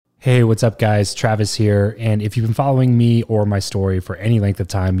Hey, what's up, guys? Travis here. And if you've been following me or my story for any length of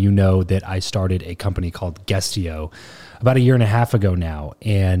time, you know that I started a company called Guestio about a year and a half ago now.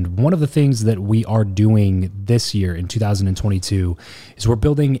 And one of the things that we are doing this year in 2022 is we're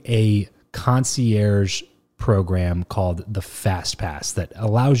building a concierge program called the Fast Pass that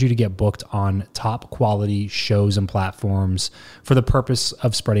allows you to get booked on top quality shows and platforms for the purpose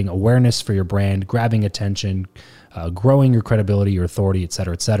of spreading awareness for your brand, grabbing attention, growing your credibility, your authority, et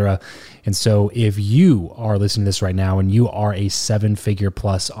cetera, et cetera. And so if you are listening to this right now and you are a 7-figure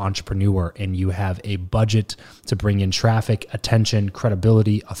plus entrepreneur and you have a budget to bring in traffic, attention,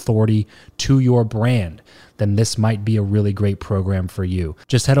 credibility, authority to your brand, then this might be a really great program for you.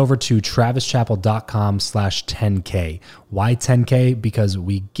 Just head over to travischappell.com/10K. Why 10K? Because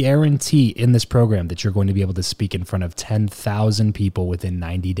we guarantee in this program that you're going to be able to speak in front of 10,000 people within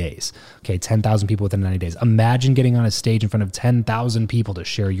 90 days. Okay, 10,000 people within 90 days. Imagine getting on a stage in front of 10,000 people to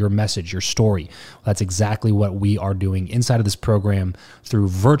share your message, your story. Well, that's exactly what we are doing inside of this program through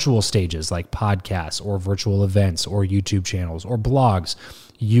virtual stages like podcasts or virtual events or YouTube channels or blogs.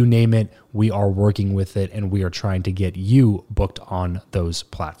 You name it, we are working with it, and we are trying to get you booked on those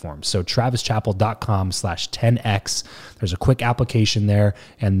platforms. So travischappell.com/10X. There's a quick application there,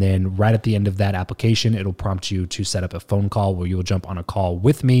 and then right at the end of that application, it'll prompt you to set up a phone call where you'll jump on a call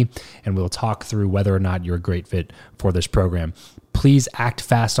with me, and we'll talk through whether or not you're a great fit for this program. Please act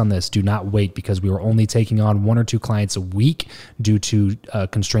fast on this. Do not wait, because we are only taking on 1 or 2 clients a week due to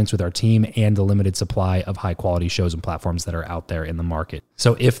constraints with our team and the limited supply of high quality shows and platforms that are out there in the market.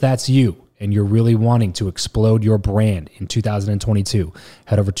 So if that's you and you're really wanting to explode your brand in 2022,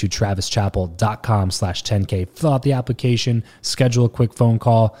 head over to travischappell.com/10K, fill out the application, schedule a quick phone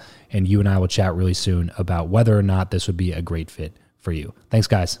call, and you and I will chat really soon about whether or not this would be a great fit for you. Thanks,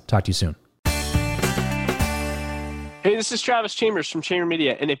 guys. Talk to you soon. Hey, this is Travis Chambers from Chamber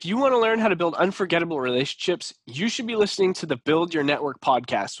Media, and if you want to learn how to build unforgettable relationships, you should be listening to the Build Your Network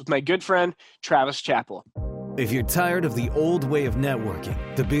podcast with my good friend, Travis Chappell. If you're tired of the old way of networking,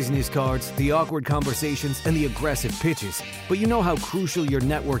 the business cards, the awkward conversations, and the aggressive pitches, but you know how crucial your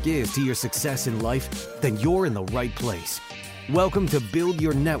network is to your success in life, then you're in the right place. Welcome to Build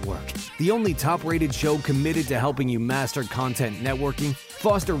Your Network, the only top-rated show committed to helping you master content networking,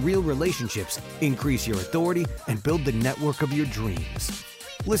 foster real relationships, increase your authority, and build the network of your dreams.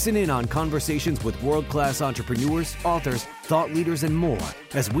 Listen in on conversations with world-class entrepreneurs, authors, thought leaders, and more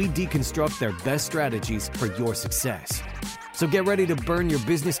as we deconstruct their best strategies for your success. So get ready to burn your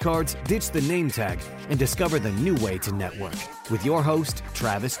business cards, ditch the name tag, and discover the new way to network with your host,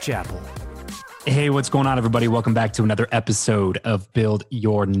 Travis Chappell. Hey, what's going on, everybody? Welcome back to another episode of Build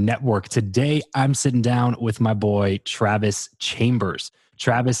Your Network. Today, I'm sitting down with my boy, Travis Chambers.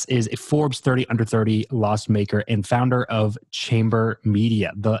 Travis is a Forbes 30 Under 30 loss maker and founder of Chamber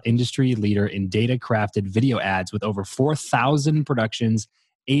Media, the industry leader in data-crafted video ads with over 4,000 productions,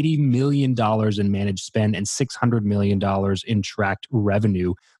 $80 million in managed spend, and $600 million in tracked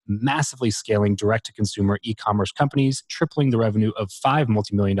revenue, massively scaling direct-to-consumer e-commerce companies, tripling the revenue of 5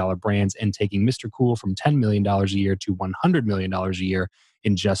 multi-million-dollar brands, and taking Mr. Cool from $10 million a year to $100 million a year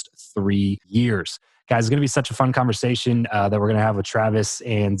in just 3 years. Guys, it's going to be such a fun conversation that we're going to have with Travis,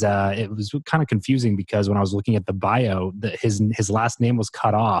 and it was kind of confusing because when I was looking at the bio, his last name was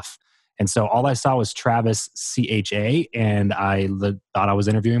cut off. And so all I saw was Travis CHA, and I thought I was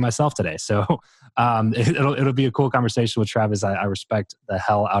interviewing myself today. So it'll be a cool conversation with Travis. I respect the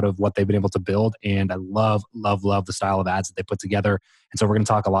hell out of what they've been able to build, and I love the style of ads that they put together. And so we're going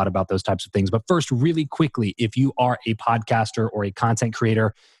to talk a lot about those types of things. But first, really quickly, if you are a podcaster or a content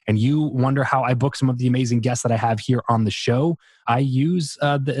creator and you wonder how I book some of the amazing guests that I have here on the show, I use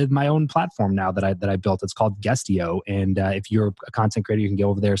my own platform now that I built. It's called Guestio. And if you're a content creator, you can go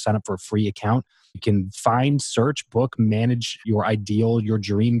over there, sign up for a free account. You can find, search, book, manage your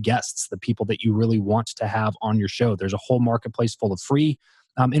dream guests, the people that you really want to have on your show. There's a whole marketplace full of free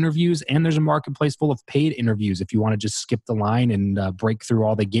interviews, and there's a marketplace full of paid interviews. If you want to just skip the line and break through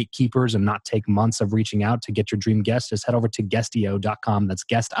all the gatekeepers and not take months of reaching out to get your dream guest, just head over to guestio.com. That's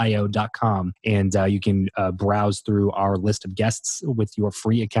guestio.com. And you can browse through our list of guests with your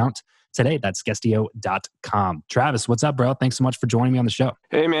free account today. That's guestio.com. Travis, what's up, bro? Thanks so much for joining me on the show.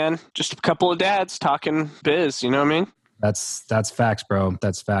 Hey, man. Just a couple of dads talking biz, you know what I mean? That's facts, bro.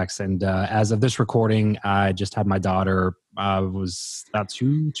 That's facts. And as of this recording, I just had my daughter. Was about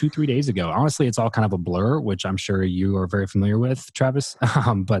 3 days ago. Honestly, it's all kind of a blur, which I'm sure you are very familiar with, Travis.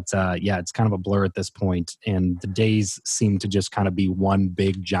 But yeah, it's kind of a blur at this point, and the days seem to just kind of be one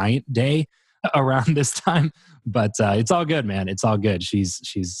big giant day around this time. But it's all good, man. It's all good.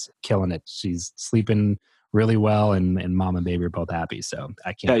 She's killing it. She's sleeping really well, and mom and baby are both happy. So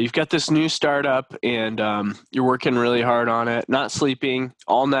I can't. Yeah, you've got this new startup, and you're working really hard on it, not sleeping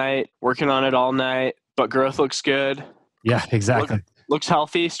all night, working on it all night, but growth looks good. Yeah, exactly. Looks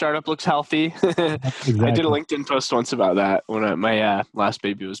healthy. Startup looks healthy. Exactly. I did a LinkedIn post once about that when my last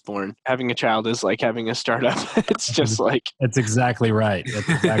baby was born. Having a child is like having a startup. It's just like... That's exactly right. That's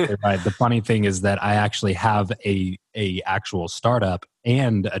exactly right. The funny thing is that I actually have a actual startup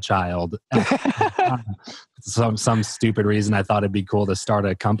and a child. Some stupid reason I thought it'd be cool to start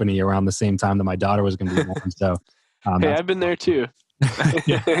a company around the same time that my daughter was going to be born. So, hey, I've been there too.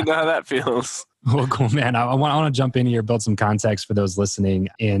 I know how that feels. Well, cool, man. I want to jump in here, build some context for those listening.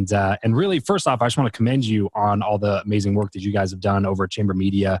 And really, first off, I just want to commend you on all the amazing work that you guys have done over at Chamber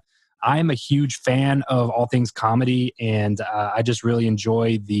Media. I'm a huge fan of all things comedy, and I just really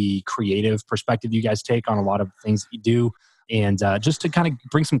enjoy the creative perspective you guys take on a lot of things that you do. And just to kind of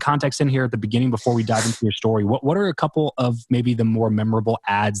bring some context in here at the beginning before we dive into your story, what are a couple of maybe the more memorable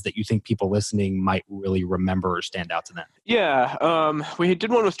ads that you think people listening might really remember or stand out to them? Yeah, we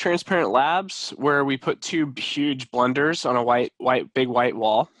did one with Transparent Labs where we put two huge blenders on a big white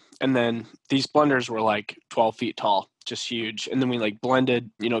wall. And then these blenders were like 12 feet tall, just huge. And then we like blended,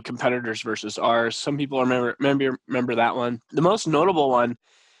 competitors versus ours. Some people remember that one. The most notable one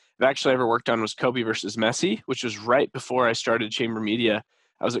I've actually ever worked on was Kobe versus Messi, which was right before I started Chamber Media.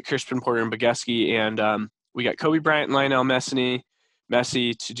 I was at Crispin, Porter, and Bogusky, and we got Kobe Bryant and Lionel Messi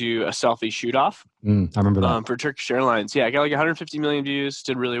to do a selfie shoot-off. I remember that. For Turkish Airlines. Yeah, I got like 150 million views,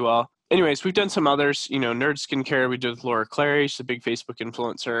 did really well. Anyways, we've done some others, Nerd Skincare, we did with Laura Clary, she's a big Facebook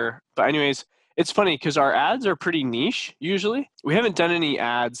influencer. But anyways, it's funny because our ads are pretty niche usually. We haven't done any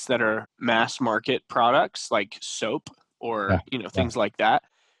ads that are mass market products like soap or, things like that.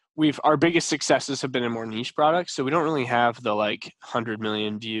 Our biggest successes have been in more niche products, so we don't really have the like 100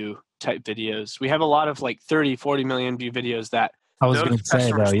 million view type videos. We have a lot of like 30, 40 million view videos that I was going to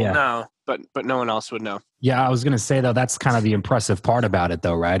say though, yeah. Know, but no one else would know. Yeah, I was going to say though, that's kind of the impressive part about it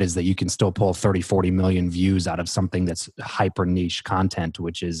though, right? Is that you can still pull 30, 40 million views out of something that's hyper niche content,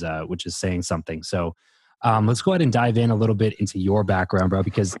 which is saying something. So let's go ahead and dive in a little bit into your background, bro,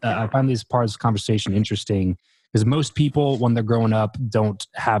 because I find this part of this conversation interesting. Because most people, when they're growing up, don't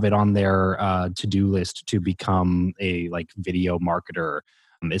have it on their to-do list to become a like video marketer,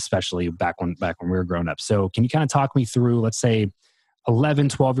 especially back when we were growing up. So can you kind of talk me through, let's say, 11,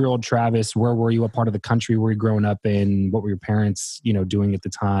 12-year-old Travis, where were you? What part of the country were you growing up in? What were your parents, doing at the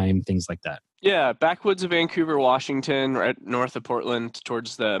time? Things like that. Yeah, backwoods of Vancouver, Washington, right north of Portland,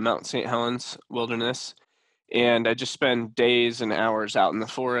 towards the Mount St. Helens wilderness. And I just spent days and hours out in the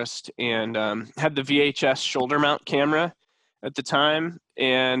forest and had the VHS shoulder mount camera at the time.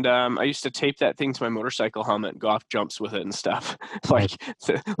 And I used to tape that thing to my motorcycle helmet and go off jumps with it and stuff. like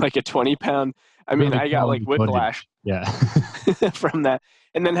a 20-pound. I mean, I got like whiplash from that.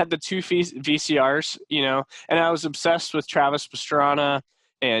 And then had the two VCRs, and I was obsessed with Travis Pastrana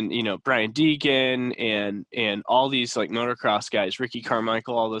and, Brian Deegan and all these like motocross guys, Ricky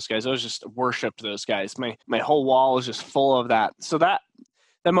Carmichael, all those guys. I was just worshipped those guys. My whole wall was just full of that. So that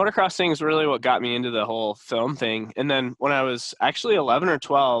motocross thing is really what got me into the whole film thing. And then when I was actually 11 or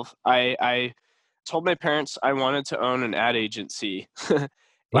 12, I told my parents I wanted to own an ad agency.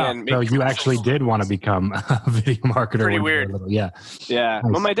 Wow. So you actually did want to become a video marketer. Pretty weird. Yeah. Yeah.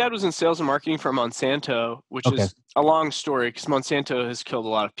 Nice. Well, my dad was in sales and marketing for Monsanto, which is a long story because Monsanto has killed a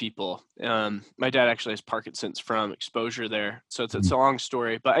lot of people. My dad actually has Parkinson's from exposure there. So it's a long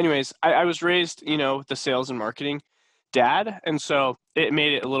story. But anyways, I was raised, with the sales and marketing dad. And so it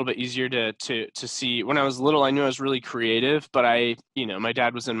made it a little bit easier to see. When I was little, I knew I was really creative, but my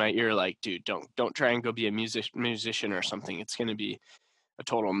dad was in my ear like, dude, don't try and go be a musician or something. It's going to be a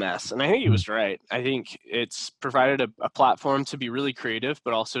total mess. And I think he was right. I think it's provided a platform to be really creative,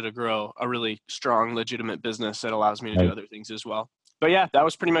 but also to grow a really strong, legitimate business that allows me to do other things as well. But yeah, that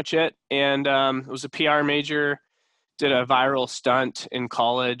was pretty much it. And it was a PR major, did a viral stunt in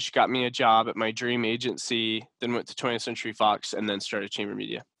college, got me a job at my dream agency, then went to 20th Century Fox, and then started Chamber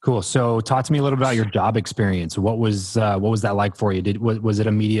Media. Cool. So talk to me a little about your job experience. What was that like for you? Was it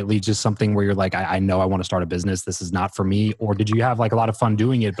immediately just something where you're like, I know I want to start a business. This is not for me. Or did you have like a lot of fun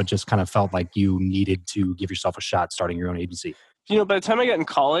doing it, but just kind of felt like you needed to give yourself a shot starting your own agency? By the time I got in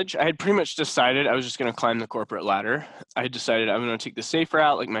college, I had pretty much decided I was just going to climb the corporate ladder. I had decided I'm going to take the safe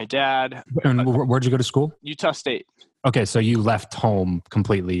route like my dad. And where'd you go to school? Utah State. Okay, so you left home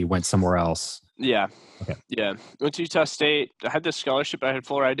completely, went somewhere else. Yeah. Okay. Yeah. Went to Utah State. I had this scholarship. I had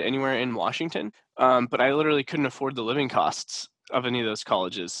full ride to anywhere in Washington, but I literally couldn't afford the living costs of any of those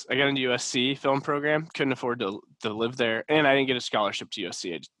colleges. I got into USC film program, couldn't afford to live there. And I didn't get a scholarship to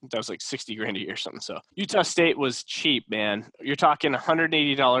USC. That was like $60,000 a year or something. So Utah State was cheap, man. You're talking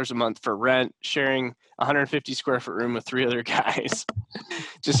 $180 a month for rent, sharing 150 square foot room with 3 other guys,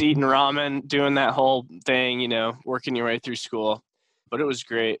 just eating ramen, doing that whole thing, working your way through school. But it was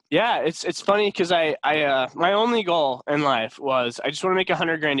great. Yeah, it's funny because I my only goal in life was I just want to make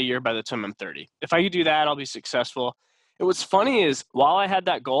 $100,000 a year by the time I'm 30. If I could do that, I'll be successful. And what's funny is while I had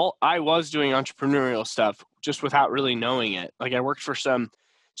that goal, I was doing entrepreneurial stuff just without really knowing it. Like I worked for some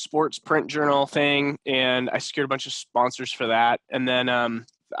sports print journal thing, and I secured a bunch of sponsors for that. And then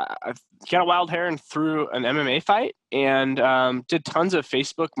I got a wild hair and threw an MMA fight, and did tons of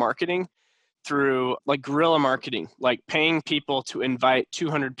Facebook marketing through like guerrilla marketing, like paying people to invite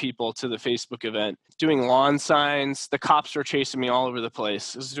 200 people to the Facebook event, doing lawn signs. The cops were chasing me all over the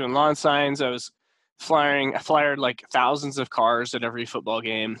place. I was doing lawn signs. I was flyered like thousands of cars at every football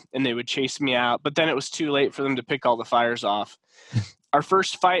game, and they would chase me out. But then it was too late for them to pick all the fires off. Our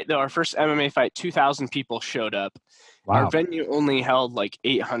first fight, though, our first MMA fight, 2,000 people showed up. Wow. Our venue only held like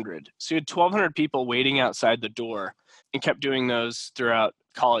 800. So you had 1,200 people waiting outside the door, and kept doing those throughout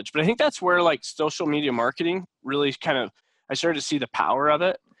college. But I think that's where like social media marketing really I started to see the power of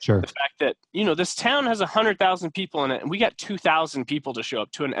it. Sure. The fact that, this town has 100,000 people in it, and we got 2,000 people to show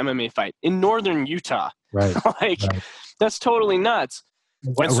up to an MMA fight in northern Utah. Right. Right. That's totally nuts.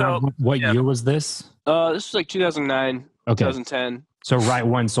 What year was this? This was like 2009, okay. 2010. So right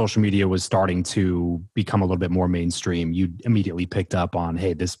when social media was starting to become a little bit more mainstream, you immediately picked up on,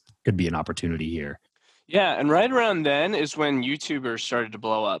 hey, this could be an opportunity here. Yeah, and right around then is when YouTubers started to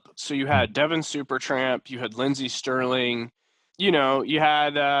blow up. So you had Devin Supertramp, you had Lindsey Sterling, you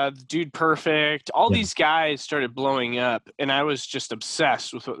had Dude Perfect. All these guys started blowing up, and I was just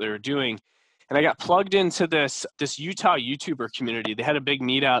obsessed with what they were doing. And I got plugged into this Utah YouTuber community. They had a big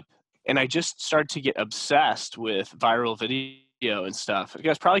meetup, and I just started to get obsessed with viral video and stuff. I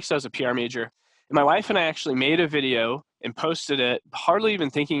guess probably because I was a PR major. And my wife and I actually made a video and posted it, hardly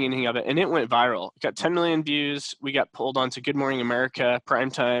even thinking anything of it, and it went viral. It got 10 million views. We got pulled onto Good Morning America,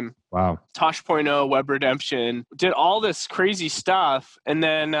 Primetime, wow, Tosh.0, Web Redemption, did all this crazy stuff. And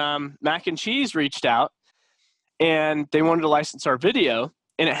then Mac and Cheese reached out, and they wanted to license our video.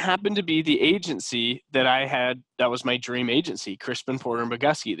 And it happened to be the agency that I had. That was my dream agency, Crispin, Porter, and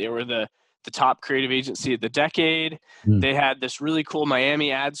Bogusky. They were the top creative agency of the decade. They had this really cool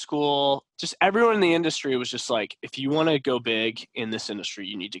Miami ad school. Just everyone in the industry was just like, if you want to go big in this industry,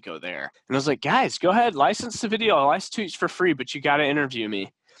 you need to go there. And I was like, guys, go ahead, license the video. I'll license tweets for free, but you got to interview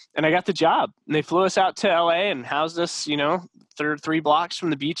me. And I got the job. And they flew us out to LA and housed us, 3 blocks from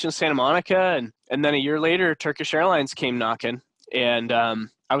the beach in Santa Monica. And then a year later, Turkish Airlines came knocking. And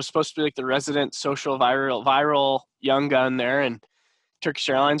I was supposed to be like the resident social viral young gun there. And Turkish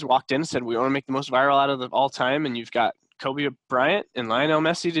Airlines walked in and said, we want to make the most viral out of all time, and you've got Kobe Bryant and Lionel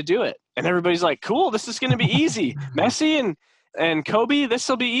Messi to do it. And everybody's like, cool, this is going to be easy. Messi and Kobe, this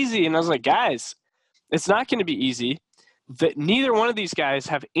will be easy. And I was like, guys, it's not going to be easy. Neither one of these guys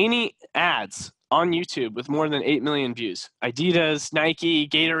have any ads on YouTube with more than 8 million views. Adidas, Nike,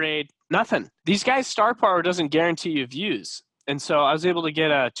 Gatorade, nothing. These guys' star power doesn't guarantee you views. And so I was able to get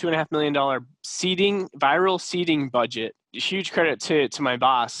a $2.5 million viral seeding budget. Huge credit to my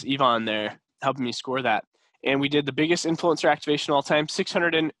boss, Yvonne, there, helping me score that. And we did the biggest influencer activation of all time.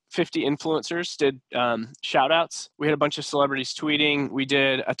 650 influencers did shout outs. We had a bunch of celebrities tweeting. We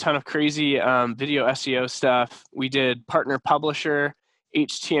did a ton of crazy video SEO stuff. We did partner publisher,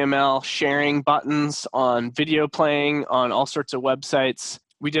 HTML sharing buttons on video playing on all sorts of websites.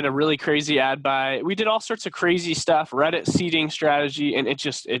 We did a really crazy ad buy. We did all sorts of crazy stuff, Reddit seeding strategy, and it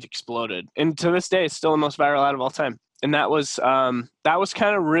exploded. And to this day, it's still the most viral ad of all time. And that was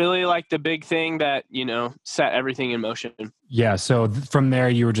kind of really like the big thing that, set everything in motion. Yeah. So from there,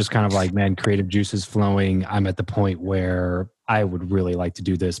 you were just kind of like, man, creative juices flowing. I'm at the point where I would really like to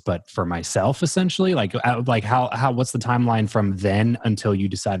do this, but for myself, essentially. Like how? What's the timeline from then until you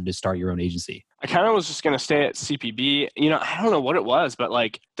decided to start your own agency? I kind of was just going to stay at CPB. I don't know what it was, but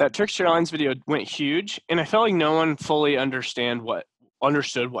like that Turkish Airlines video went huge, and I felt like no one fully understood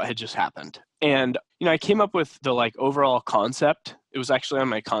what had just happened. And, I came up with the like overall concept. It was actually on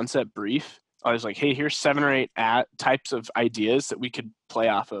my concept brief. I was like, hey, here's 7 or 8 types of ideas that we could play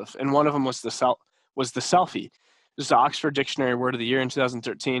off of. And one of them was the selfie. It was the Oxford Dictionary Word of the Year in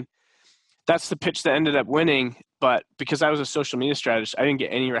 2013. That's the pitch that ended up winning. But because I was a social media strategist, I didn't get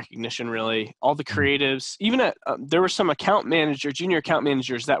any recognition really. All the creatives, even there were some junior account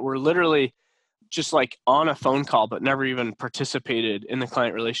managers that were literally just like on a phone call, but never even participated in the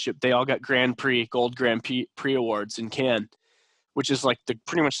client relationship. They all got Grand Prix, Gold Grand Prix awards in Cannes. which is like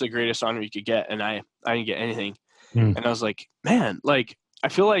pretty much the greatest honor you could get. And I didn't get anything. Mm. And I was like, man, like, I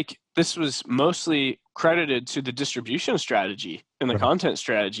feel like this was mostly credited to the distribution strategy and the content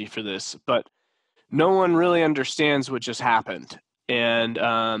strategy for this, but no one really understands what just happened. And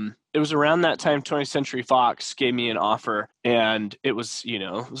it was around that time 20th Century Fox gave me an offer, and it was, you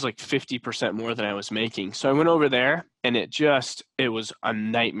know, it was like 50% more than I was making. So I went over there, and it was a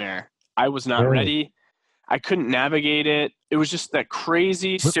nightmare. I was not ready. I couldn't navigate it. It was just that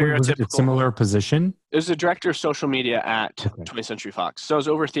crazy stereotypical. Was it a similar position? It was the director of social media at 20th Century Fox. So I was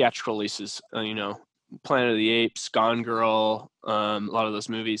over theatrical releases, you know, Planet of the Apes, Gone Girl, a lot of those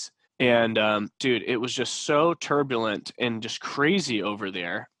movies. And dude, it was just so turbulent and just crazy over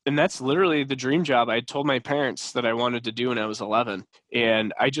there. And that's literally the dream job I told my parents that I wanted to do when I was 11.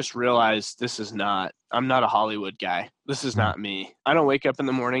 And I just realized I'm not a Hollywood guy. This is not me. I don't wake up in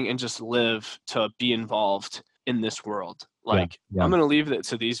the morning and just live to be involved in this world. Like, I'm going to leave it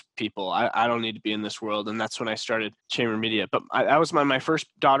to these people. I don't need to be in this world. And that's when I started Chamber Media. But that was when my first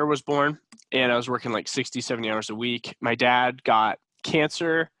daughter was born, and I was working like 60, 70 hours a week. My dad got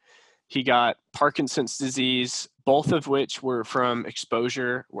cancer. He got Parkinson's disease, both of which were from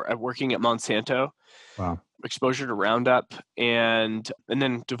exposure. Working at Monsanto. Wow. Exposure to Roundup, and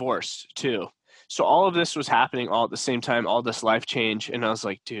then divorced too. So all of this was happening all at the same time, all this life change. And I was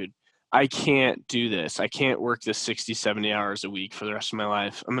like, dude, I can't do this. I can't work this 60, 70 hours a week for the rest of my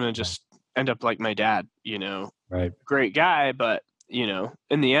life. I'm going to just end up like my dad, you know, great guy. But, you know,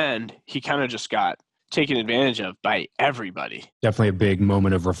 in the end, he kind of just got taken advantage of by everybody. Definitely a big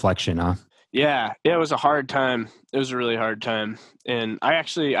moment of reflection, huh? Yeah, it was a hard time. It was a really hard time. And I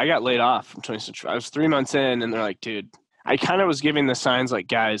got laid off from 20th Century. I was 3 months in, and they're like, dude, I kind of was giving the signs like,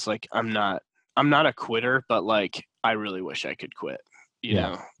 guys, like, I'm not a quitter, but like, I really wish I could quit, you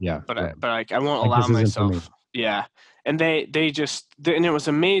know? Yeah. But I won't allow myself. Yeah. And they and it was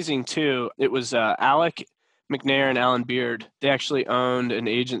amazing too. It was Alec McNair and Alan Beard. They actually owned an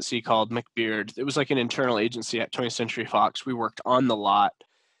agency called McBeard. It was like an internal agency at 20th Century Fox. We worked on the lot.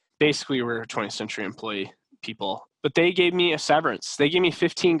 Basically, we were 20th Century employee people. But they gave me a severance. They gave me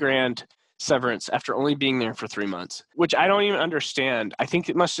 $15,000 severance after only being there for 3 months, which I don't even understand. I think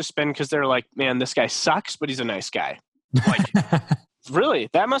it must have been because they're like, man, this guy sucks, but he's a nice guy. Like, really,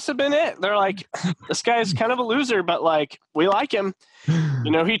 that must have been it. They're like, this guy's kind of a loser, but like, we like him.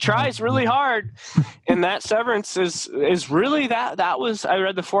 You know, he tries really hard. And that severance is really that was, I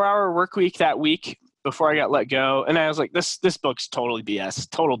read the 4-Hour Workweek that week before I got let go. And I was like, this book's totally BS,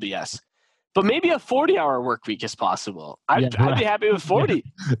 total BS. But maybe a 40-hour work week is possible. I'd be happy with 40.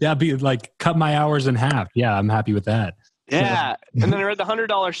 Yeah, be like cut my hours in half. Yeah, I'm happy with that. Yeah. And then I read the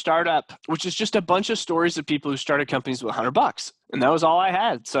 $100 Startup, which is just a bunch of stories of people who started companies with $100. And that was all I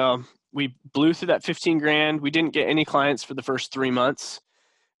had. So we blew through that $15,000. We didn't get any clients for the first 3 months.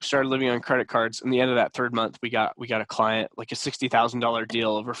 We started living on credit cards. And the end of that third month, we got a client, like a $60,000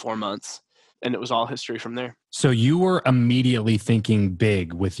 deal over 4 months. And it was all history from there. So you were immediately thinking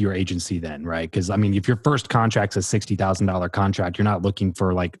big with your agency then, right? Because I mean, if your first contract's a $60,000 contract, you're not looking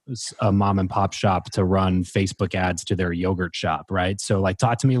for like a mom and pop shop to run Facebook ads to their yogurt shop, right? So like,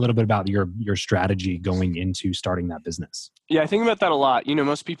 talk to me a little bit about your strategy going into starting that business. Yeah, I think about that a lot. You know,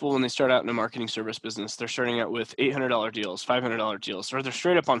 most people, when they start out in a marketing service business, they're starting out with $800 deals, $500 deals, or they're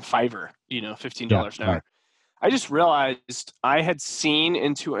straight up on Fiverr, you know, $15 an hour. Right. I just realized I had seen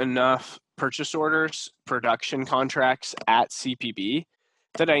into enough purchase orders, production contracts at CPB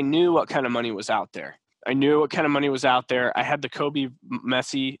that I knew what kind of money was out there. I I had the Kobe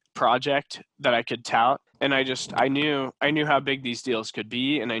Messi project that I could tout. And I knew how big these deals could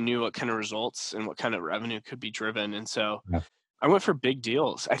be. And I knew what kind of results and what kind of revenue could be driven. And so I went for big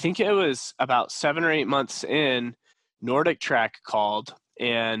deals. I think it was about 7 or 8 months in, Nordic Track called,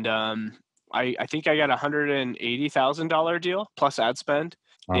 and I think I got a $180,000 deal plus ad spend.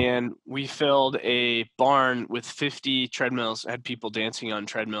 Wow. And we filled a barn with 50 treadmills, had people dancing on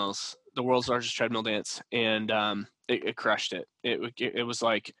treadmills, the world's largest treadmill dance. And it crushed it. It was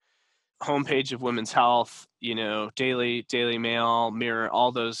like homepage of Women's Health, you know, Daily Mail, Mirror,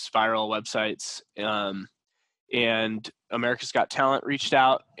 all those viral websites. And America's Got Talent reached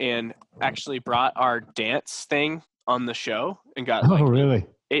out and actually brought our dance thing on the show and got really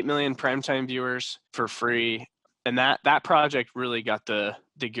 8 million primetime viewers for free. And that project really got the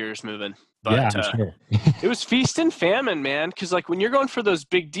gears moving. But sure. It was feast and famine, man. Because like when you're going for those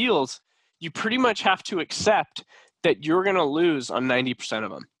big deals, you pretty much have to accept that you're going to lose on 90%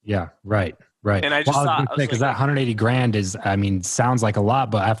 of them. Yeah, right. Right. And I just well, thought, because that 180 grand is, I mean, sounds like a lot,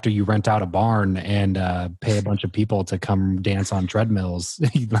 but after you rent out a barn and pay a bunch of people to come dance on treadmills,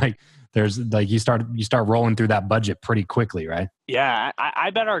 like there's like you start rolling through that budget pretty quickly, right? yeah, I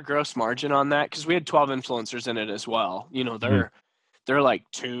bet our gross margin on that, because we had 12 influencers in it as well. You know, they're like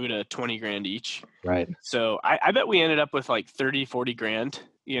 2 to 20 grand each. Right. So I bet we ended up with like 30, 40 grand,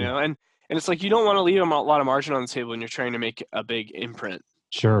 you know, and it's like, you don't want to leave them a lot of margin on the table when you're trying to make a big imprint.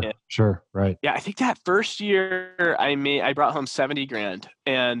 Sure. Yeah. Sure. Right. Yeah, I think that first year I brought home 70 grand,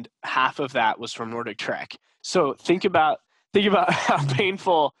 and half of that was from Nordic Trek. So think about how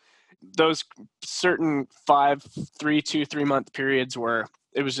painful those certain 3 month periods were.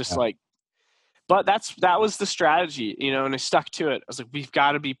 It was just like, but that was the strategy, you know, and I stuck to it. I was like, we've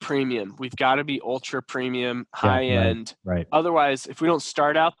got to be premium. We've got to be ultra premium, high end. Right. Otherwise, if we don't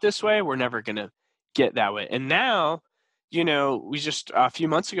start out this way, we're never going to get that way. And now, you know, we just a few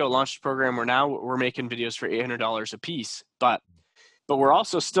months ago launched a program where now we're making videos for $800 a piece, but we're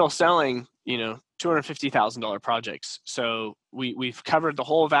also still selling, you know, $250,000 projects. So we've covered the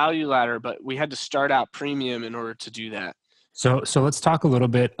whole value ladder, but we had to start out premium in order to do that. So let's talk a little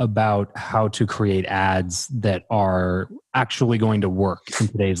bit about how to create ads that are actually going to work in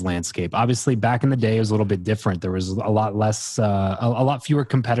today's landscape. Obviously, back in the day, it was a little bit different. There was a lot less, a lot fewer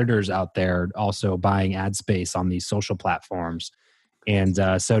competitors out there also buying ad space on these social platforms. And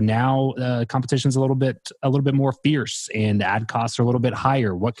so now competition's a little bit more fierce, and ad costs are a little bit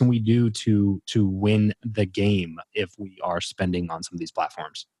higher. What can we do to win the game if we are spending on some of these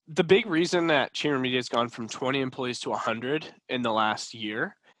platforms? The big reason that Chamber Media has gone from 20 employees to 100 in the last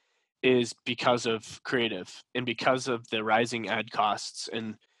year is because of creative and because of the rising ad costs.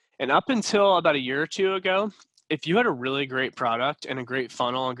 And up until about a year or two ago, if you had a really great product and a great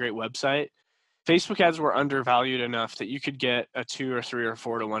funnel and great website, Facebook ads were undervalued enough that you could get a 2 or 3 or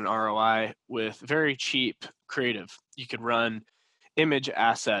 4 to 1 ROI with very cheap creative. You could run image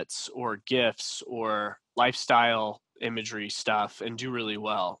assets or GIFs or lifestyle imagery stuff and do really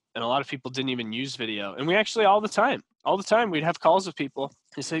well. And a lot of people didn't even use video. And we actually all the time, we'd have calls with people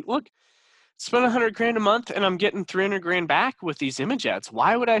and say, look, spend 100 grand a month and I'm getting 300 grand back with these image ads.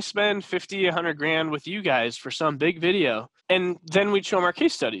 Why would I spend 50, 100 grand with you guys for some big video? And then we'd show them our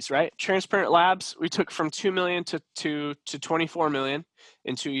case studies, right? Transparent Labs, we took from 2 million to 24 million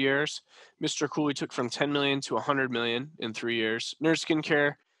in 2 years. Mr. Cool, we took from 10 million to 100 million in 3 years. Nerd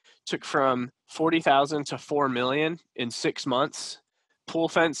Skincare took from 40,000 to 4 million in 6 months. Pool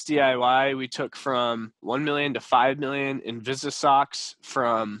Fence DIY, we took from 1 million to 5 million. Invisisocks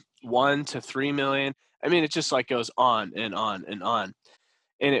from 1 to 3 million. I mean, it just like goes on and on and on.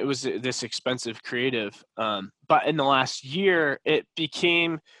 And it was this expensive creative. But in the last year, it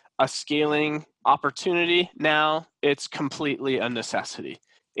became a scaling opportunity. Now it's completely a necessity.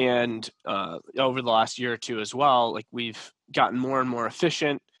 And over the last year or two as well, like we've gotten more and more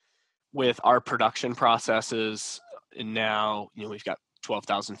efficient with our production processes. And now, you know, we've got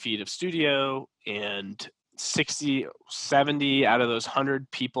 12,000 feet of studio, and 60, 70 out of those 100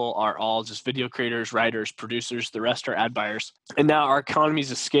 people are all just video creators, writers, producers. The rest are ad buyers. And now our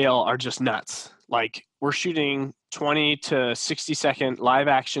economies of scale are just nuts. Like we're shooting 20 to 60 second live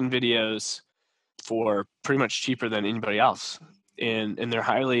action videos for pretty much cheaper than anybody else. And they're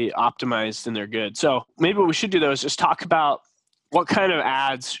highly optimized and they're good. So maybe what we should do though is just talk about what kind of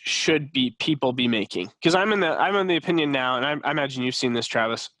ads should people be making? Because I'm in the opinion now, and I imagine you've seen this,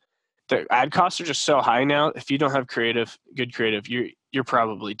 Travis. The ad costs are just so high now. If you don't have good creative, you're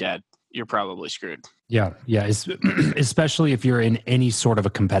probably dead. You're probably screwed. Yeah. Especially if you're in any sort of a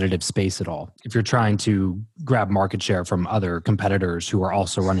competitive space at all. If you're trying to grab market share from other competitors who are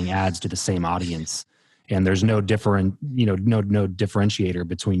also running ads to the same audience, and there's no differentiator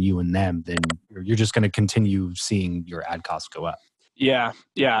between you and them, then you're just going to continue seeing your ad costs go up. Yeah.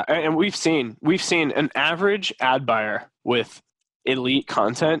 And we've seen an average ad buyer with elite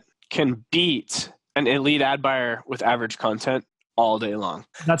content can beat an elite ad buyer with average content all day long.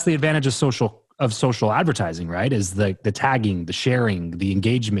 That's the advantage of social advertising, right? Is the tagging, the sharing, the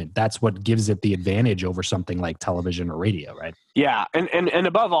engagement. That's what gives it the advantage over something like television or radio, right? Yeah. And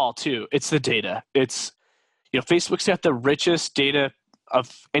above all too, it's the data. It's, you know, Facebook's got the richest data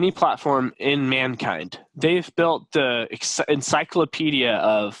of any platform in mankind. They've built the encyclopedia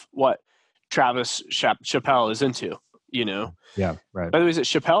of what Travis Chappelle is into, you know? Yeah, right. By the way, is it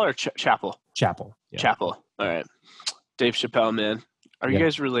Chappelle or Chappell? Chappell. Yeah. Chappell. All right. Dave Chappelle, man. Are you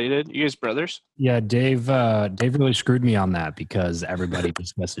guys related? You guys brothers? Yeah, Dave really screwed me on that because everybody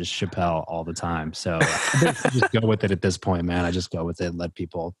discusses Chappelle all the time. So I just go with it at this point, man. I just go with it and let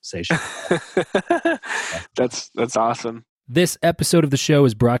people say Chappelle. That's awesome. This episode of the show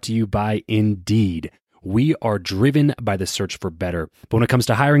is brought to you by Indeed. We are driven by the search for better. But when it comes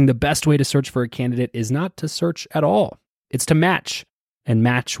to hiring, the best way to search for a candidate is not to search at all. It's to match and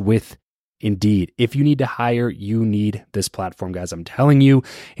match with Indeed. If you need to hire, you need this platform, guys. I'm telling you,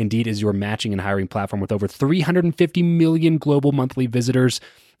 Indeed is your matching and hiring platform with over 350 million global monthly visitors,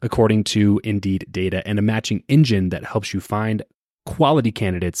 according to Indeed data, and a matching engine that helps you find quality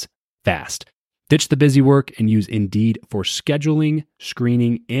candidates fast. Ditch the busy work and use Indeed for scheduling,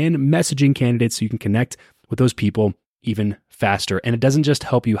 screening, and messaging candidates so you can connect with those people even faster. And it doesn't just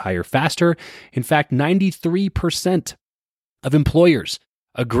help you hire faster. In fact, 93% of employers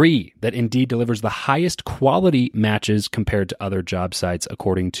agree that Indeed delivers the highest quality matches compared to other job sites,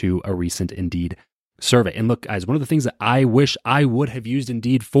 according to a recent Indeed survey. And look, guys, one of the things that I wish I would have used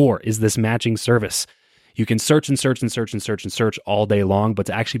Indeed for is this matching service. You can search and search and search and search and search all day long, but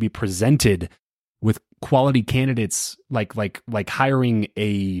to actually be presented with quality candidates, like hiring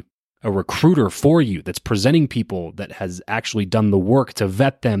a recruiter for you that's presenting people that has actually done the work to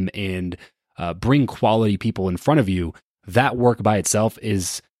vet them and bring quality people in front of you, that work by itself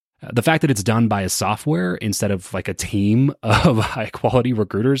is the fact that it's done by a software instead of like a team of high quality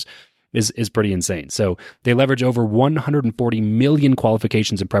recruiters is pretty insane. So they leverage over 140 million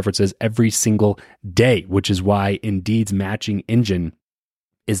qualifications and preferences every single day, which is why Indeed's matching engine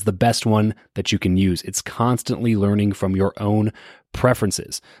is the best one that you can use. It's constantly learning from your own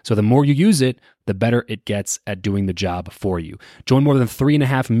preferences. So the more you use it, the better it gets at doing the job for you. Join more than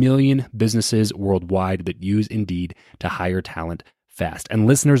 3.5 million businesses worldwide that use Indeed to hire talent fast. And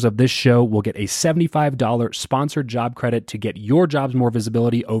listeners of this show will get a $75 sponsored job credit to get your jobs more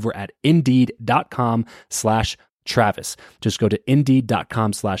visibility over at Indeed.com/Travis. Just go to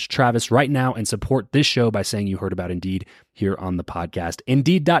Indeed.com/Travis right now and support this show by saying you heard about Indeed here on the podcast.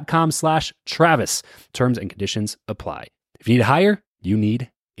 Indeed.com/Travis. Terms and conditions apply. If you need to hire, you need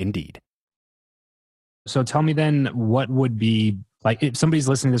Indeed. So tell me then, what would be, like, if somebody's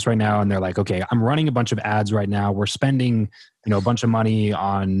listening to this right now and they're like, okay, I'm running a bunch of ads right now. We're spending, a bunch of money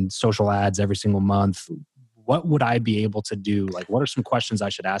on social ads every single month. What would I be able to do? Like, what are some questions I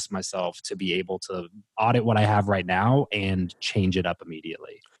should ask myself to be able to audit what I have right now and change it up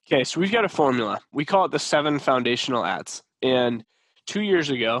immediately? Okay, so we've got a formula. We call it the 7 foundational ads. And 2 years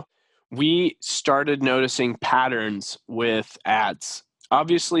ago, we started noticing patterns with ads.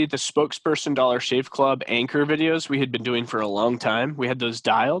 Obviously, the Spokesperson Dollar Shave Club anchor videos we had been doing for a long time. We had those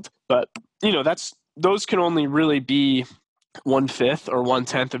dialed, but those can only really be 1/5 or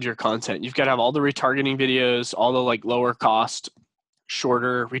 1/10 of your content. You've got to have all the retargeting videos, all the lower cost,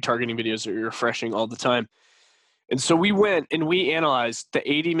 shorter retargeting videos that you're refreshing all the time. And so we went and we analyzed the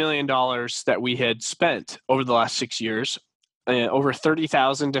 $80 million that we had spent over the last 6 years, over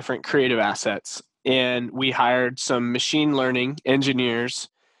 30,000 different creative assets. And we hired some machine learning engineers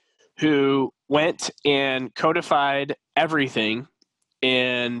who went and codified everything.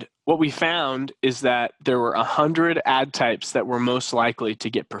 And what we found is that there were 100 ad types that were most likely to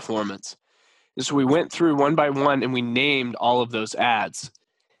get performance. And so we went through one by one and we named all of those ads.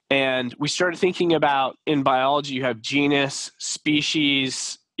 And we started thinking about, in biology, you have genus,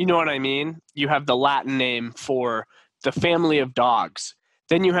 species, you know what I mean? You have the Latin name for the family of dogs.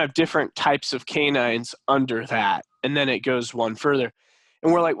 Then you have different types of canines under that. And then it goes one further.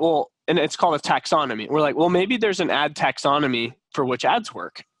 And we're like, well, and it's called a taxonomy. We're like, well, maybe there's an ad taxonomy for which ads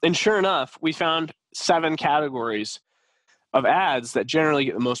work. And sure enough, we found 7 categories of ads that generally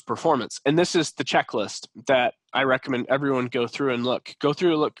get the most performance. And this is the checklist that I recommend everyone go through and look. Look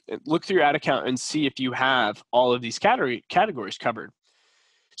through your ad account and see if you have all of these categories covered.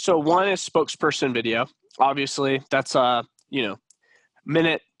 So one is spokesperson video. Obviously, that's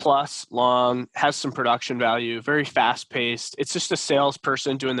minute plus long, has some production value, very fast paced. It's just a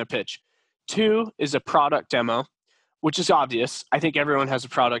salesperson doing their pitch. 2 is a product demo, which is obvious. I think everyone has a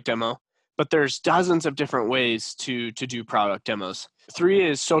product demo, but there's dozens of different ways to do product demos. 3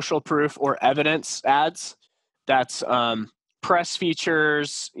 is social proof or evidence ads. That's press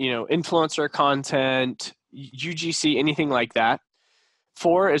features, influencer content, UGC, anything like that.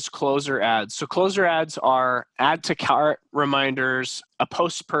 4 is closer ads. So closer ads are add to cart reminders, a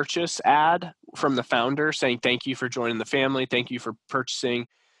post-purchase ad from the founder saying, thank you for joining the family, thank you for purchasing,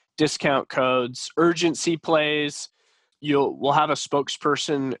 discount codes, urgency plays. We'll have a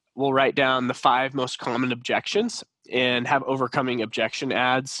spokesperson, we'll write down the 5 most common objections and have overcoming objection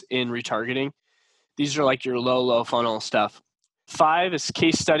ads in retargeting. These are like your low funnel stuff. 5 is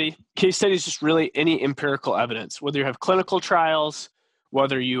case study. Case study is just really any empirical evidence, whether you have clinical trials,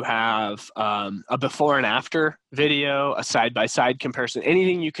 whether you have a before and after video, a side-by-side comparison,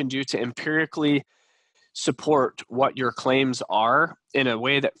 anything you can do to empirically support what your claims are in a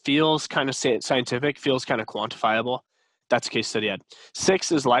way that feels kind of scientific, feels kind of quantifiable. That's a case study ad.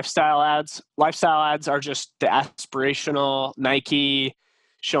 6 is lifestyle ads. Lifestyle ads are just the aspirational Nike,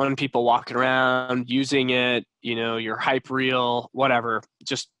 showing people walking around, using it, your hype reel, whatever,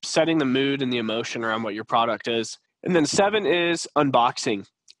 just setting the mood and the emotion around what your product is. And then 7 is unboxing.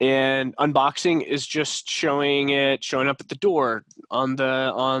 And unboxing is just showing up at the door, on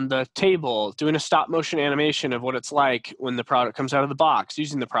the table, doing a stop motion animation of what it's like when the product comes out of the box,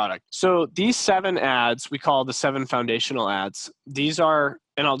 using the product. So these 7 ads, we call the 7 foundational ads. These are,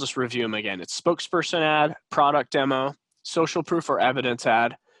 and I'll just review them again. It's spokesperson ad, product demo, social proof or evidence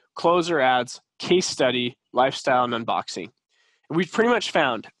ad, closer ads, case study, lifestyle, and unboxing. And we've pretty much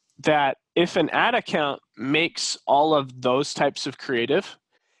found that if an ad account makes all of those types of creative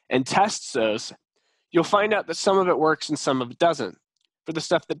and tests those, you'll find out that some of it works and some of it doesn't. For the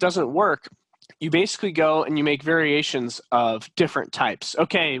stuff that doesn't work, you basically go and you make variations of different types.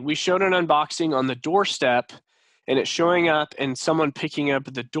 Okay, we showed an unboxing on the doorstep and it's showing up and someone picking up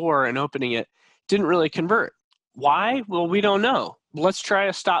the door and opening it didn't really convert. Why? Well, we don't know. Let's try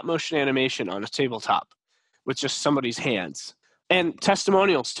a stop motion animation on a tabletop with just somebody's hands. And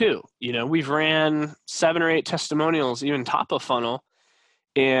testimonials too. We've ran 7 or 8 testimonials, even top of funnel,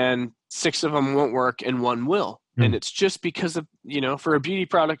 and 6 of them won't work and 1 will. And it's just because of, for a beauty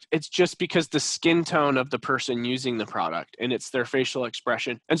product, it's just because the skin tone of the person using the product and it's their facial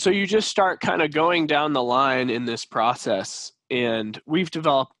expression. And so you just start kind of going down the line in this process. And we've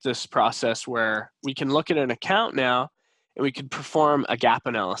developed this process where we can look at an account now and we can perform a gap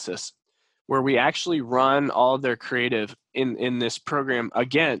analysis where we actually run all of their creative in this program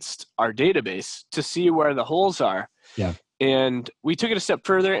against our database to see where the holes are. Yeah. And we took it a step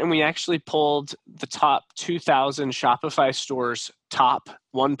further and we actually pulled the top 2,000 Shopify stores' top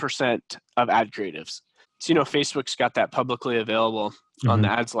 1% of ad creatives. So, Facebook's got that publicly available on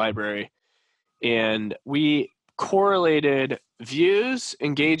the ads library. And we correlated views,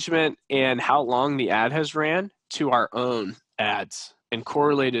 engagement, and how long the ad has ran to our own ads and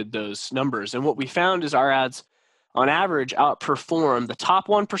correlated those numbers. And what we found is our ads, on average, outperform the top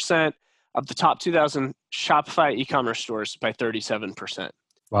 1% of the top 2,000 Shopify e-commerce stores by 37%.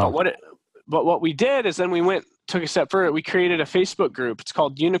 Wow. But what we did is then we took a step further. We created a Facebook group. It's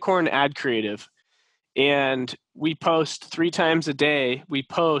called Unicorn Ad Creative. And we post 3 times a day. We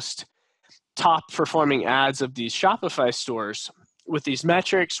post top performing ads of these Shopify stores with these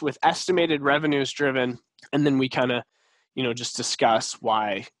metrics, with estimated revenues driven. And then we kind of, just discuss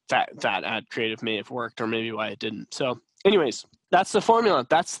why that ad creative may have worked or maybe why it didn't. So anyways, that's the formula.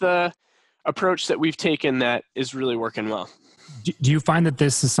 That's the approach that we've taken that is really working well. Do you find that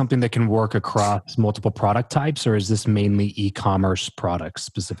this is something that can work across multiple product types, or is this mainly e-commerce products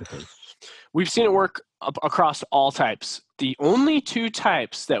specifically? We've seen it work across all types. The only 2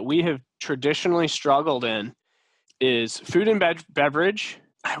 types that we have traditionally struggled in is food and beverage.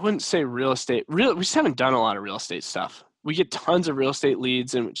 I wouldn't say real estate. We just haven't done a lot of real estate stuff. We get tons of real estate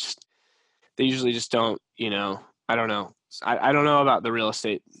leads and they usually just don't, I don't know. I don't know about the real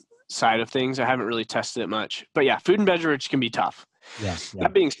estate side of things. I haven't really tested it much. But yeah, food and beverage can be tough. Yeah.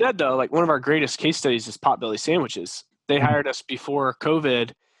 That being said, though, like one of our greatest case studies is Potbelly Sandwiches. They hired us before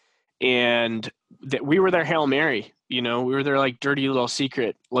COVID, and we were their Hail Mary. We were their like dirty little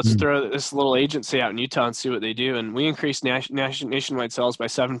secret. Let's throw this little agency out in Utah and see what they do. And we increased nationwide sales by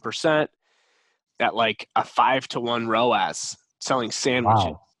 7% at like a 5-to-1 ROAS selling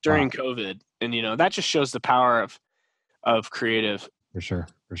sandwiches during COVID. And, that just shows the power of creative. For sure.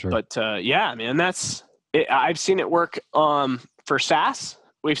 But yeah, man, that's it. I've seen it work for SaaS.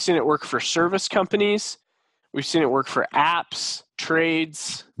 We've seen it work for service companies. We've seen it work for apps,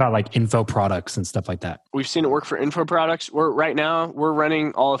 trades. About like info products and stuff like that. We've seen it work for info products. We're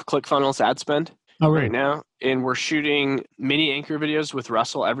running all of ClickFunnels ad spend right now. And we're shooting mini anchor videos with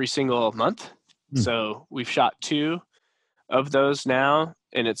Russell every single month. So we've shot 2 of those now,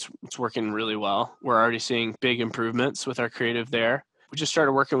 and it's working really well. We're already seeing big improvements with our creative there. We just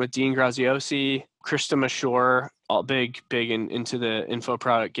started working with Dean Graziosi, Krista Mashore, all big into the info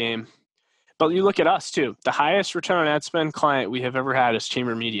product game. But you look at us too. The highest return on ad spend client we have ever had is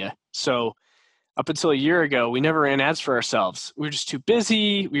Chamber Media. So up until a year ago, we never ran ads for ourselves. We were just too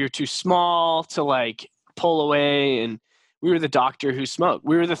busy. We were too small to like pull away. And we were the doctor who smoked.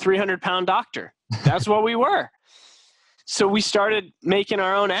 We were the 300-pound doctor. That's what we were. So we started making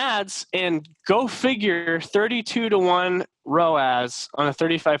our own ads, and go figure, 32-to-1 ROAS on a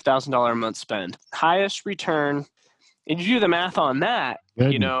 $35,000 a month spend. Highest return. And you do the math on that,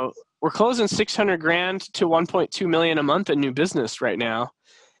 we're closing $600,000 to $1.2 million a month in new business right now.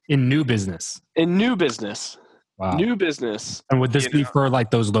 In new business. In new business. Wow. New business. And would this be for like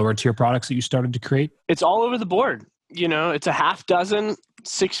those lower tier products that you started to create? It's all over the board. It's a half dozen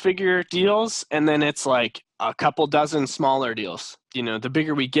 6-figure deals, and then it's like a couple dozen smaller deals. The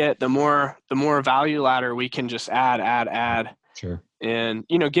bigger we get, the more value ladder we can just add. Sure. And,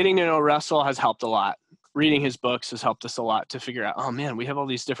 getting to know Russell has helped a lot. Reading his books has helped us a lot to figure out, oh man, we have all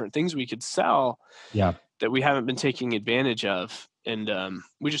these different things we could sell that we haven't been taking advantage of. And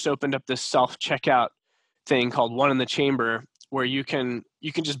we just opened up this self-checkout thing called One in the Chamber, where you can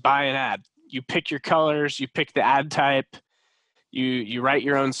just buy an ad. You pick your colors, you pick the ad type, you write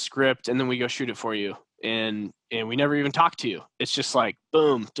your own script, and then we go shoot it for you. And we never even talk to you. It's just like,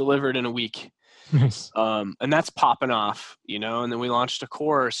 boom, delivered in a week. Nice. And that's popping off, and then we launched a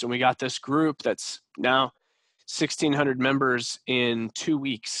course, and we got this group that's now 1,600 members in 2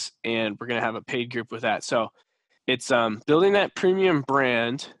 weeks, and we're going to have a paid group with that. So it's building that premium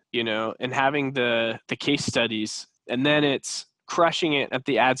brand, and having the case studies, and then it's crushing it at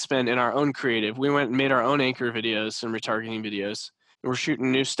the ad spend in our own creative. We went and made our own anchor videos and retargeting videos. We're shooting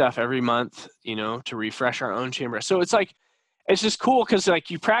new stuff every month, to refresh our own chamber. So it's like, it's just cool because like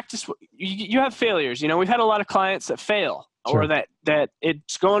you practice, you have failures. We've had a lot of clients that fail. Sure. Or that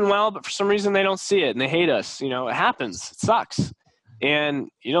it's going well, but for some reason they don't see it and they hate us. It happens. It sucks. And,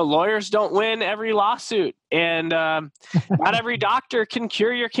 lawyers don't win every lawsuit, and not every doctor can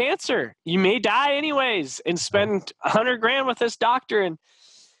cure your cancer. You may die anyways and spend $100,000 with this doctor.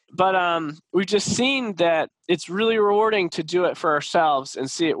 But we've just seen that it's really rewarding to do it for ourselves and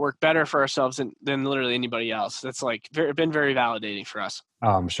see it work better for ourselves than literally anybody else. That's been very validating for us. Oh,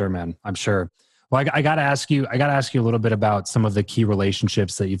 I'm sure, man. I'm sure. Well, I got to ask you a little bit about some of the key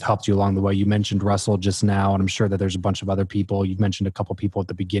relationships that you've helped you along the way. You mentioned Russell just now, and I'm sure that there's a bunch of other people. You've mentioned a couple people at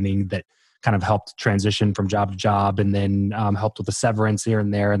the beginning that kind of helped transition from job to job, and then helped with the severance here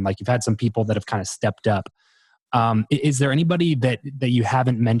and there. And like you've had some people that have kind of stepped up. Is there anybody that you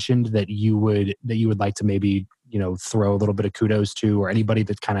haven't mentioned that you would like to maybe, throw a little bit of kudos to, or anybody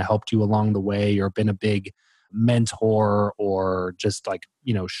that kind of helped you along the way or been a big mentor or just like,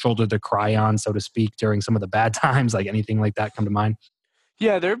 shoulder to cry on, so to speak, during some of the bad times, like anything like that come to mind?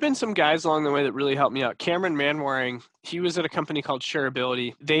 Yeah, there have been some guys along the way that really helped me out. Cameron Manwaring, he was at a company called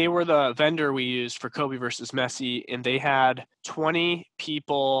Shareability. They were the vendor we used for Kobe versus Messi, and they had 20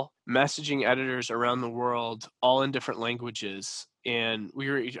 people, messaging editors around the world, all in different languages. And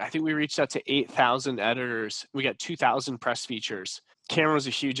I think we reached out to 8,000 editors. We got 2,000 press features. Cameron was a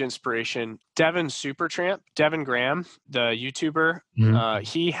huge inspiration. Devin Supertramp, Devin Graham, the YouTuber,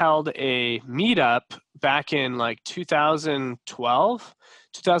 he held a meetup back in like 2012,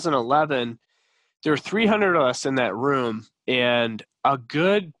 2011. There were 300 of us in that room, and a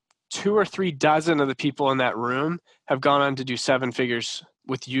good 2 or 3 dozen of the people in that room have gone on to do 7 figures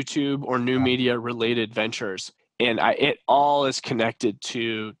with YouTube or new media related ventures. And it all is connected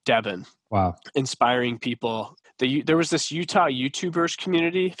to Devin. Wow. Inspiring people. There was this Utah YouTubers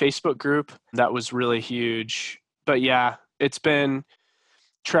community Facebook group that was really huge. But yeah, it's been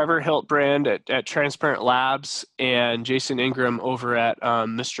Trevor Hiltbrand at Transparent Labs and Jason Ingram over at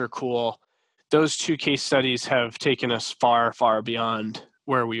Mr. Cool. Those 2 case studies have taken us far, far beyond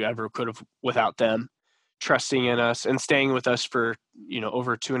where we ever could have without them trusting in us and staying with us for,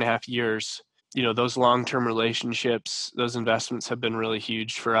 over 2.5 years. Those long-term relationships, those investments have been really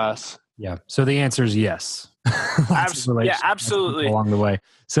huge for us. Yeah. So the answer is yes. Yeah, absolutely. Along the way.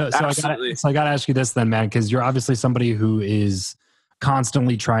 So I got to ask you this then, man, because you're obviously somebody who is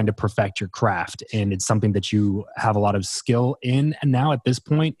constantly trying to perfect your craft, and it's something that you have a lot of skill in and now at this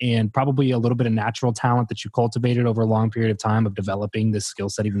point, and probably a little bit of natural talent that you cultivated over a long period of time of developing this skill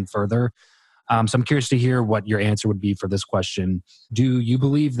set even further. So I'm curious to hear what your answer would be for this question. Do you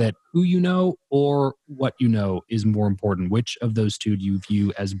believe that who you know or what you know is more important? Which of those two do you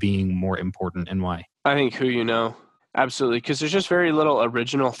view as being more important, and why? I think who you know. Absolutely. Because there's just very little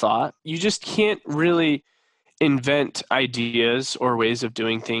original thought. You just can't really invent ideas or ways of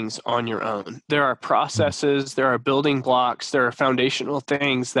doing things on your own. There are processes, there are building blocks, there are foundational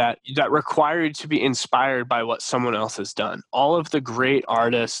things that require you to be inspired by what someone else has done. All of the great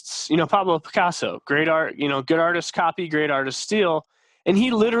artists, Pablo Picasso, great art, good artists copy, great artists steal. And he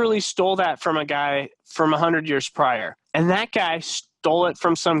literally stole that from a guy from 100 years prior. And that guy stole it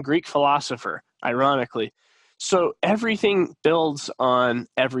from some Greek philosopher, ironically. So everything builds on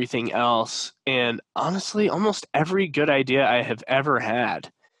everything else. And honestly, almost every good idea I have ever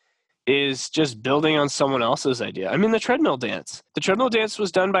had is just building on someone else's idea. I mean, the treadmill dance. The treadmill dance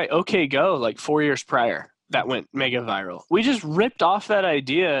was done by OK Go like 4 years prior. That went mega viral. We just ripped off that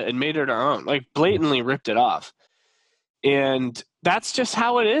idea and made it our own, like blatantly ripped it off. And that's just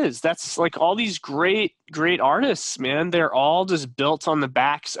how it is. That's like all these great artists, man. They're all just built on the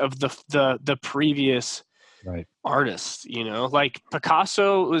backs of the previous artists, you know. Like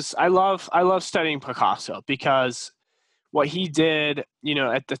Picasso was, I love studying Picasso because what he did, you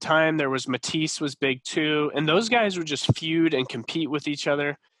know, at the time there was Matisse was big too, and those guys would just feud and compete with each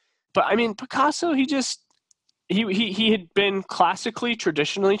other. But I mean, Picasso, he had been classically,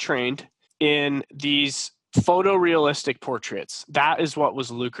 traditionally trained in these photorealistic portraits. That is what was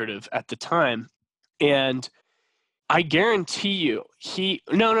lucrative at the time. And I guarantee you,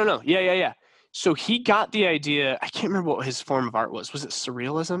 yeah. So he got the idea, I can't remember what his form of art was. Was it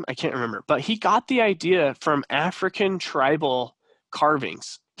surrealism? I can't remember. But he got the idea from African tribal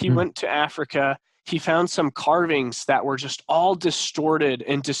carvings. He went to Africa. He found some carvings that were just all distorted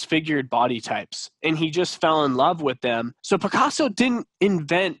and disfigured body types. And he just fell in love with them. So Picasso didn't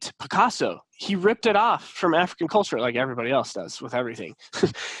invent Picasso. He ripped it off from African culture like everybody else does with everything.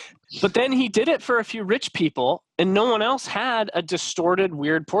 But then he did it for a few rich people, and no one else had a distorted,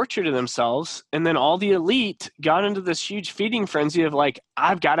 weird portrait of themselves. And then all the elite got into this huge feeding frenzy of like,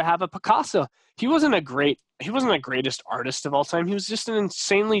 I've got to have a Picasso. He wasn't the greatest artist of all time. He was just an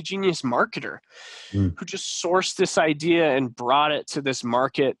insanely genius marketer who just sourced this idea and brought it to this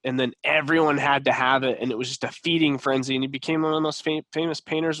market, and then everyone had to have it, and it was just a feeding frenzy, and he became one of the most famous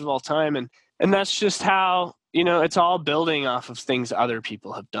painters of all time. And that's just how, you know, it's all building off of things other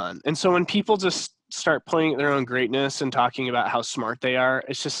people have done. And so when people just start playing at their own greatness and talking about how smart they are,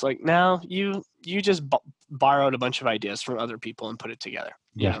 it's just like, no, you just borrowed a bunch of ideas from other people and put it together.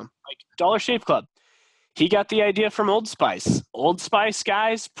 You know? Like Dollar Shave Club. He got the idea from Old Spice. Old Spice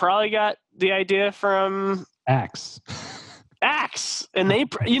guys probably got the idea from Axe. And they,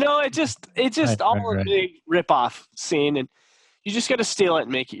 you know, it just all a big rip-off scene. And you just got to steal it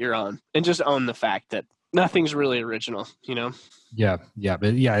and make it your own, and just own the fact that nothing's really original, you know? Yeah.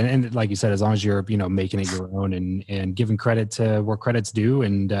 And like you said, as long as you're, you know, making it your own and giving credit to where credit's due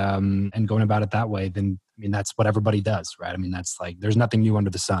and going about it that way, then, I mean, that's what everybody does, right? I mean, that's like, there's nothing new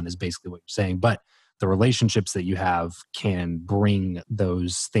under the sun is basically what you're saying, but the relationships that you have can bring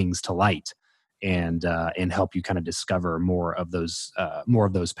those things to light and help you kind of discover more of those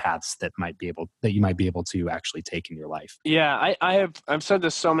paths that you might be able to actually take in your life. Yeah, I've said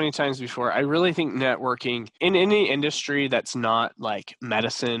this so many times before. I really think networking in any industry that's not like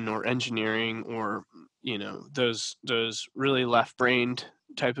medicine or engineering or, you know, those really left-brained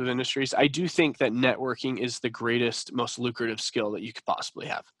type of industries, I do think that networking is the greatest, most lucrative skill that you could possibly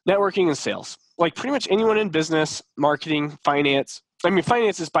have. Networking and sales. Like pretty much anyone in business, marketing, finance. I mean,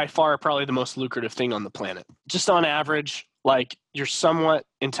 finance is by far probably the most lucrative thing on the planet. Just on average, like your somewhat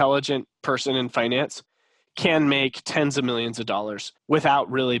intelligent person in finance can make tens of millions of dollars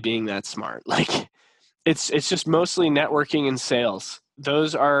without really being that smart. Like it's just mostly networking and sales.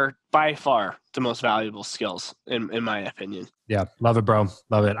 Those are by far the most valuable skills in my opinion. Yeah. Love it, bro.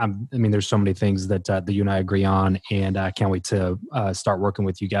 Love it. I mean, there's so many things that you and I agree on, and I can't wait to start working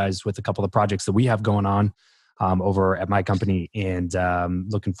with you guys with a couple of projects that we have going on over at my company, and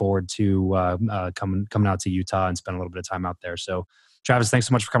looking forward to coming out to Utah and spend a little bit of time out there. So Travis, thanks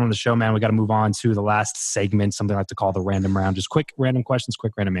so much for coming on the show, man. We got to move on to the last segment, something I like to call the random round. Just quick random questions,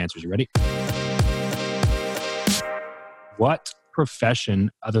 quick random answers. You ready? What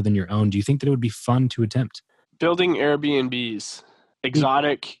profession other than your own do you think that it would be fun to attempt? Building Airbnbs,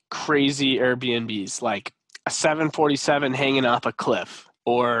 exotic, crazy Airbnbs, like a 747 hanging off a cliff,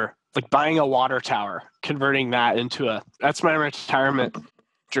 or like buying a water tower, converting that into that's my retirement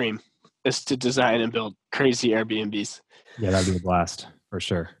dream, is to design and build crazy Airbnbs. Yeah, that'd be a blast for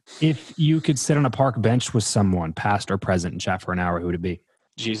sure. If you could sit on a park bench with someone, past or present, and chat for an hour, who would it be?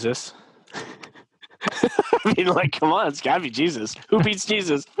 Jesus. I mean, like, come on, it's gotta be Jesus. Who beats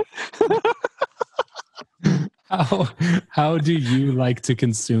Jesus? How do you like to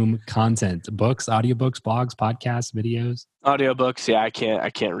consume content? Books, audiobooks, blogs, podcasts, videos? Audiobooks, yeah, I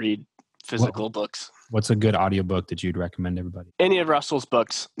can't read physical books. What's a good audiobook that you'd recommend everybody? Any of Russell's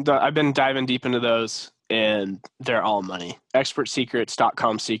books. I've been diving deep into those, and they're all money. Expert Secrets,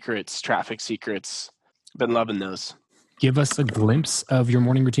 .com Secrets, Traffic Secrets. Been loving those. Give us a glimpse of your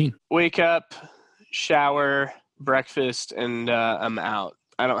morning routine. Wake up, shower, breakfast, and I'm out.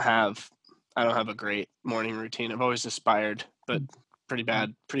 I don't have a great morning routine. I've always aspired, but pretty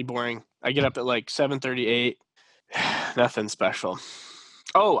bad, pretty boring. I get up at like 7:38. Nothing special.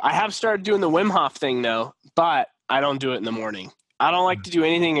 Oh, I have started doing the Wim Hof thing though, but I don't do it in the morning. I don't like to do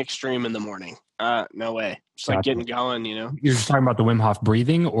anything extreme in the morning. No way. Just like getting going, you know. You're just talking about the Wim Hof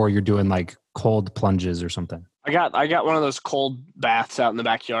breathing, or you're doing like cold plunges or something? I got one of those cold baths out in the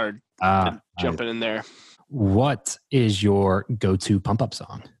backyard. Jumping in there. What is your go-to pump-up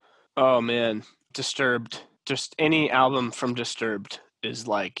song? Oh, man. Disturbed. Just any album from Disturbed is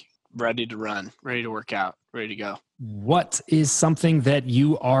like ready to run, ready to work out, ready to go. What is something that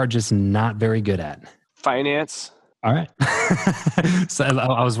you are just not very good at? Finance. All right. So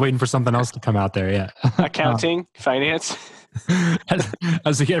I was waiting for something else to come out there. Yeah. Accounting, finance.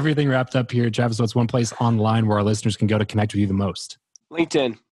 As we get everything wrapped up here, Travis, what's one place online where our listeners can go to connect with you the most?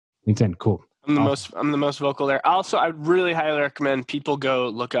 LinkedIn. LinkedIn. Cool. I'm the most vocal there. Also, I really highly recommend people go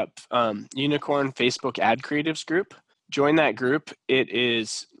look up Unicorn Facebook Ad Creatives group. Join that group. It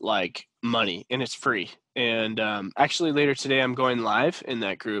is like money and it's free. And actually later today, I'm going live in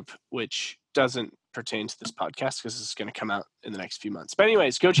that group, which doesn't pertain to this podcast because it's going to come out in the next few months. But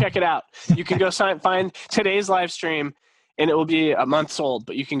anyways, go check it out. You can go find today's live stream, and it will be a month old,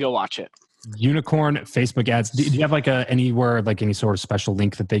 but you can go watch it. Unicorn Facebook ads. Do you have like anywhere, like any sort of special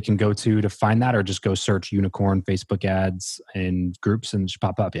link that they can go to find that, or just go search Unicorn Facebook ads in groups and just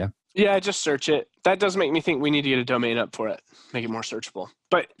pop up? Yeah. Yeah, just search it. That does make me think we need to get a domain up for it, make it more searchable.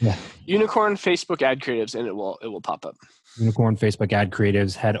 But yeah. Unicorn Facebook Ad Creatives, and it will pop up. Unicorn Facebook Ad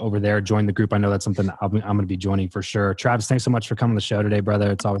Creatives. Head over there, join the group. I know that's something that I'm going to be joining for sure. Travis, thanks so much for coming on the show today,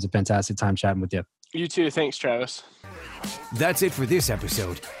 brother. It's always a fantastic time chatting with you. You too. Thanks, Travis. That's it for this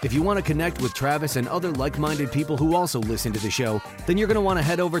episode. If you want to connect with Travis and other like-minded people who also listen to the show, then you're going to want to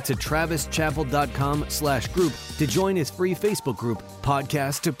head over to travischappell.com/group to join his free Facebook group,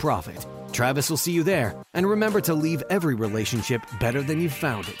 Podcast to Profit. Travis will see you there. And remember to leave every relationship better than you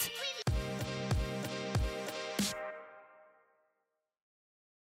found it.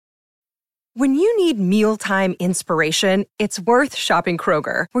 When you need mealtime inspiration, it's worth shopping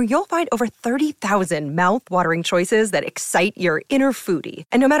Kroger, where you'll find over 30,000 mouth-watering choices that excite your inner foodie.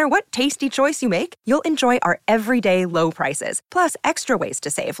 And no matter what tasty choice you make, you'll enjoy our everyday low prices, plus extra ways to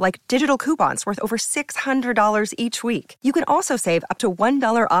save, like digital coupons worth over $600 each week. You can also save up to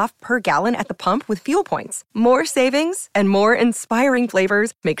 $1 off per gallon at the pump with fuel points. More savings and more inspiring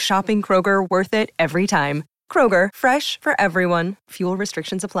flavors make shopping Kroger worth it every time. Kroger, fresh for everyone. Fuel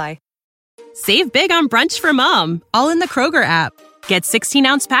restrictions apply. Save big on brunch for mom, all in the Kroger app. Get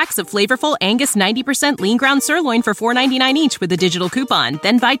 16-ounce packs of flavorful Angus 90% lean ground sirloin for $4.99 each with a digital coupon.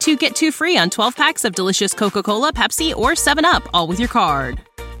 Then buy 2, get 2 free on 12 packs of delicious Coca-Cola, Pepsi, or 7-Up, all with your card.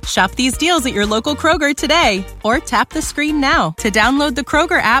 Shop these deals at your local Kroger today, or tap the screen now to download the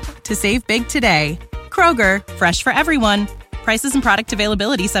Kroger app to save big today. Kroger, fresh for everyone. Prices and product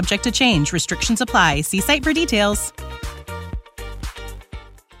availability subject to change. Restrictions apply. See site for details.